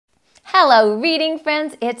Hello, reading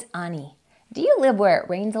friends. It's Awnie. Do you live where it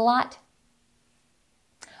rains a lot?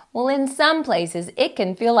 Well, in some places, it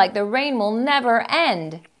can feel like the rain will never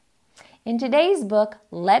end. In today's book,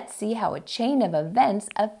 let's see how a chain of events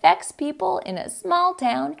affects people in a small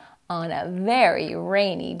town on a very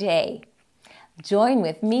rainy day. Join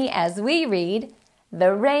with me as we read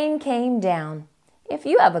The Rain Came Down. If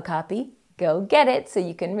you have a copy, go get it so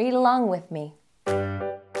you can read along with me.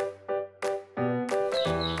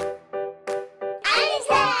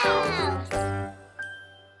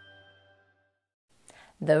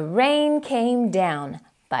 The Rain Came Down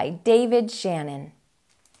by David Shannon.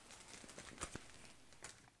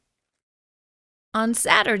 On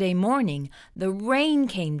Saturday morning, the rain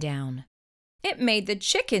came down. It made the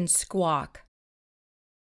chickens squawk.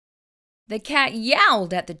 The cat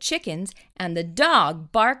yowled at the chickens, and the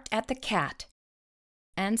dog barked at the cat.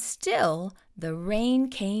 And still the rain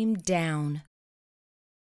came down.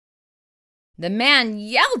 The man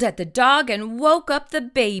yelled at the dog and woke up the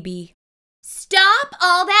baby. "Stop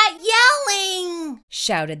all that yelling!"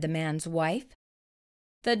 shouted the man's wife.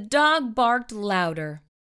 The dog barked louder,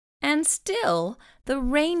 and still the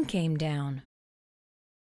rain came down.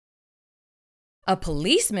 A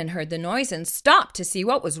policeman heard the noise and stopped to see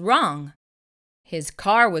what was wrong. His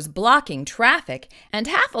car was blocking traffic, and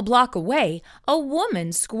half a block away, a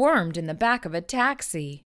woman squirmed in the back of a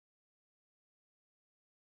taxi.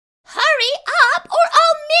 "Hurry up or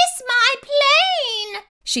I'll miss my plane!"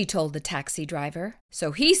 she told the taxi driver,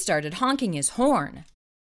 so he started honking his horn.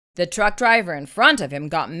 The truck driver in front of him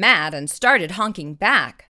got mad and started honking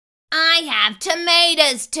back. "I have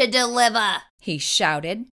tomatoes to deliver," he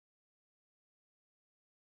shouted.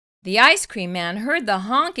 The ice cream man heard the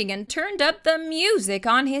honking and turned up the music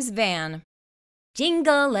on his van.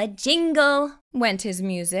 Jingle-a-jingle went his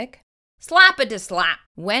music. Slap-a-da-slap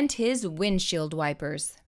went his windshield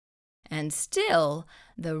wipers. And still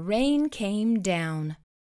the rain came down.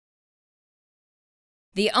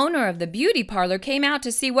 The owner of the beauty parlor came out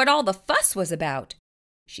to see what all the fuss was about.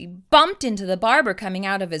 She bumped into the barber coming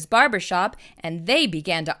out of his barber shop, and they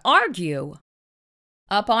began to argue.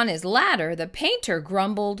 Up on his ladder, the painter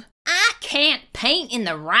grumbled, "I can't paint in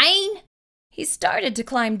the rain." He started to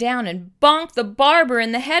climb down and bonked the barber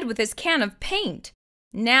in the head with his can of paint.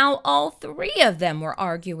 Now all three of them were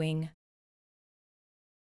arguing.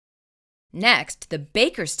 Next, the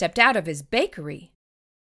baker stepped out of his bakery.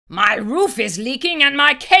 "My roof is leaking and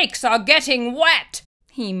my cakes are getting wet,"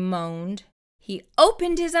 he moaned. He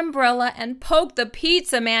opened his umbrella and poked the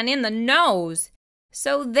pizza man in the nose.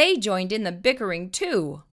 So they joined in the bickering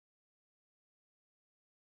too.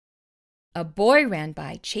 A boy ran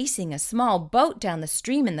by, chasing a small boat down the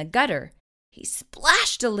stream in the gutter. He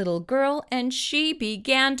splashed a little girl, and she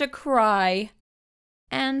began to cry.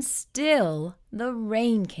 And still the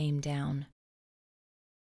rain came down.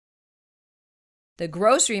 The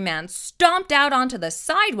grocery man stomped out onto the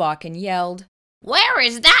sidewalk and yelled, "Where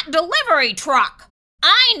is that delivery truck?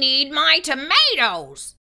 I need my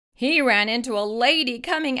tomatoes!" He ran into a lady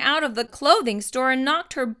coming out of the clothing store and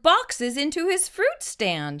knocked her boxes into his fruit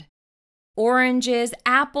stand. Oranges,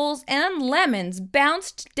 apples, and lemons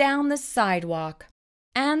bounced down the sidewalk.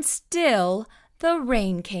 And still the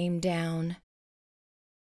rain came down.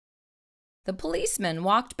 The policeman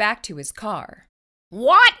walked back to his car.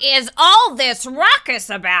 "What is all this ruckus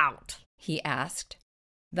about?" he asked.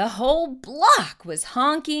 The whole block was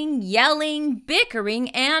honking, yelling, bickering,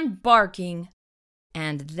 and barking.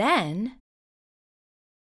 And then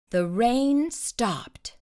the rain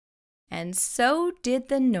stopped, and so did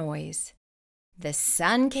the noise. The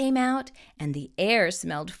sun came out, and the air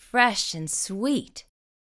smelled fresh and sweet.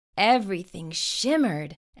 Everything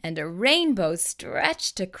shimmered, and a rainbow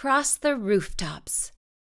stretched across the rooftops.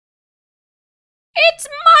 "It's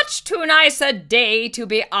much too nice a day to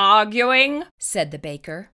be arguing," said the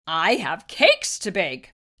baker. "I have cakes to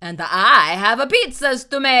bake, and I have a pizzas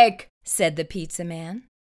to make," said the pizza man.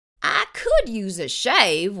 "I could use a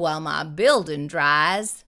shave while my building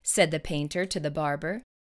dries," said the painter to the barber.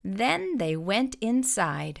 Then they went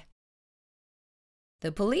inside.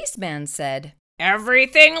 The policeman said,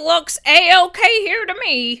 "Everything looks A-OK here to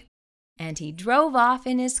me," and he drove off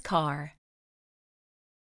in his car.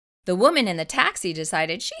 The woman in the taxi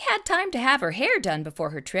decided she had time to have her hair done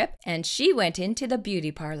before her trip, and she went into the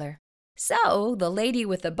beauty parlor. So the lady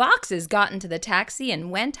with the boxes got into the taxi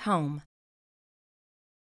and went home.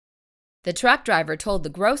 The truck driver told the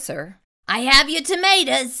grocer, "I have your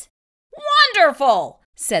tomatoes." "Wonderful,"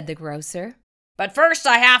 said the grocer. "But first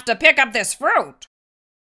I have to pick up this fruit."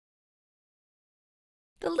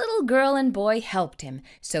 The little girl and boy helped him,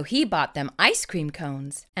 so he bought them ice cream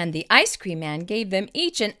cones, and the ice cream man gave them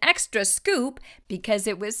each an extra scoop because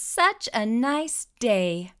it was such a nice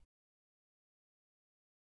day.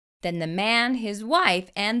 Then the man, his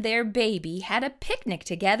wife, and their baby had a picnic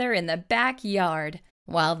together in the backyard,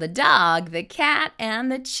 while the dog, the cat,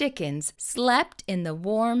 and the chickens slept in the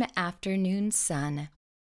warm afternoon sun.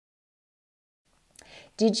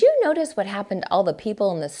 Did you notice what happened to all the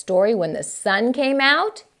people in the story when the sun came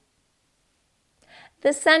out?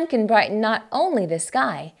 The sun can brighten not only the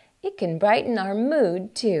sky, it can brighten our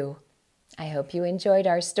mood too. I hope you enjoyed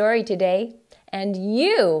our story today, and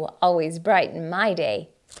you always brighten my day.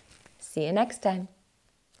 See you next time.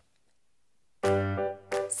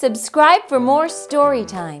 Subscribe for more story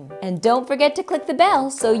time, and don't forget to click the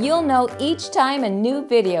bell so you'll know each time a new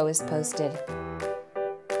video is posted.